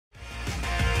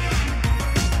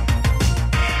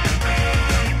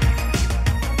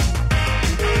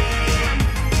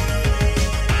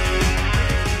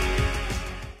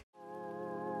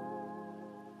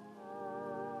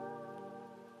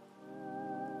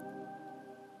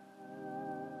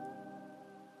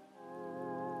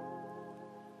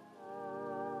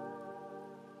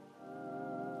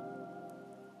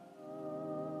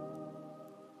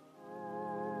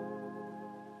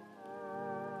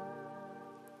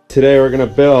Today we're gonna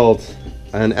build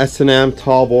an S&M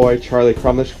Tallboy Charlie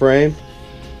Crumlish frame.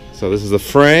 So this is the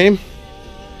frame.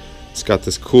 It's got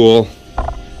this cool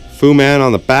Fu Man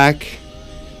on the back,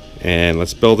 and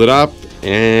let's build it up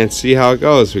and see how it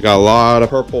goes. We got a lot of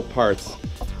purple parts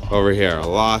over here,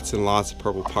 lots and lots of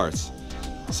purple parts.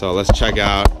 So let's check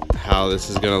out how this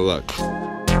is gonna look.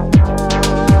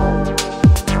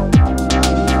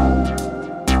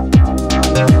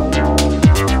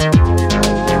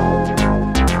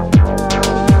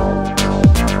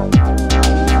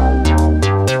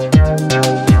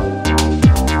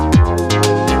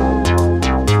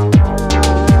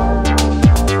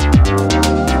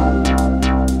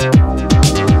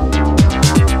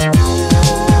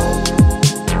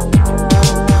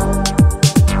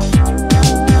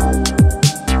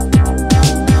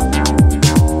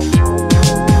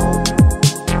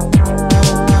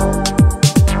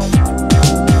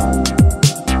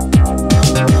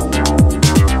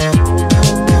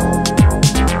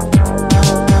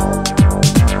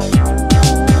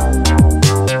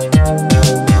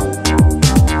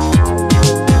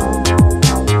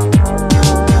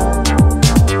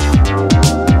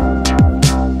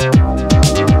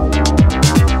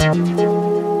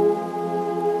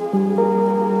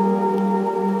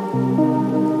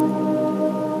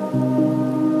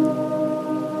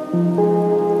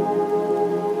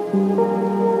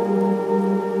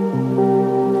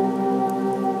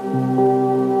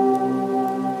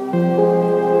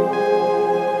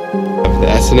 The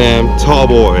S&M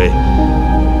Tallboy.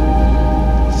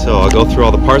 So I'll go through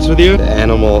all the parts with you. The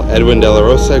Animal Edwin De La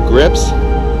Rosa grips,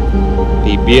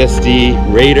 the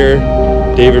BSD Raider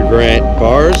David Grant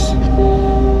bars.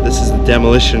 This is the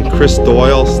Demolition Chris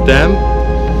Doyle stem,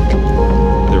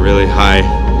 the really high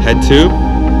head tube.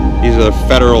 These are the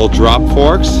Federal drop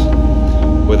forks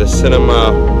with a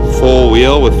Cinema full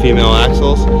wheel with female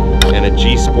axles and a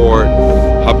G-Sport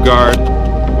hub guard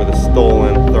with a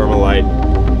stolen Thermalite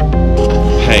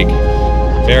peg.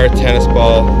 Barrett tennis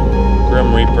ball,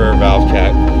 Grim Reaper valve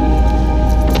cap.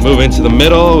 Move into the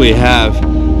middle, we have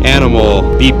Animal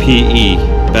BPE,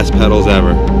 best pedals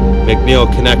ever.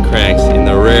 McNeil Connect cranks in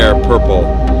the rare purple.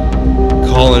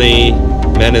 Colony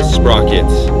Menace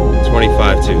sprockets,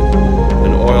 25 tooth.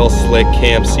 An oil slick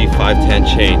KMC 510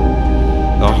 chain.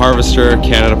 The Harvester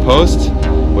Canada Post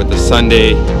with the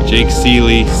Sunday Jake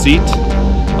Seeley seat.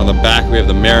 On the back we have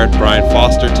the Merritt Brian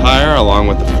Foster tire along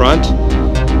with the front.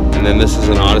 And then this is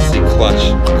an Odyssey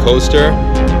clutch coaster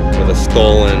with a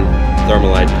stolen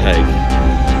Thermalite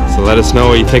peg. So let us know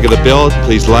what you think of the build.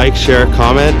 Please like, share,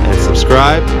 comment, and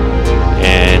subscribe.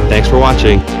 And thanks for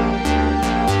watching.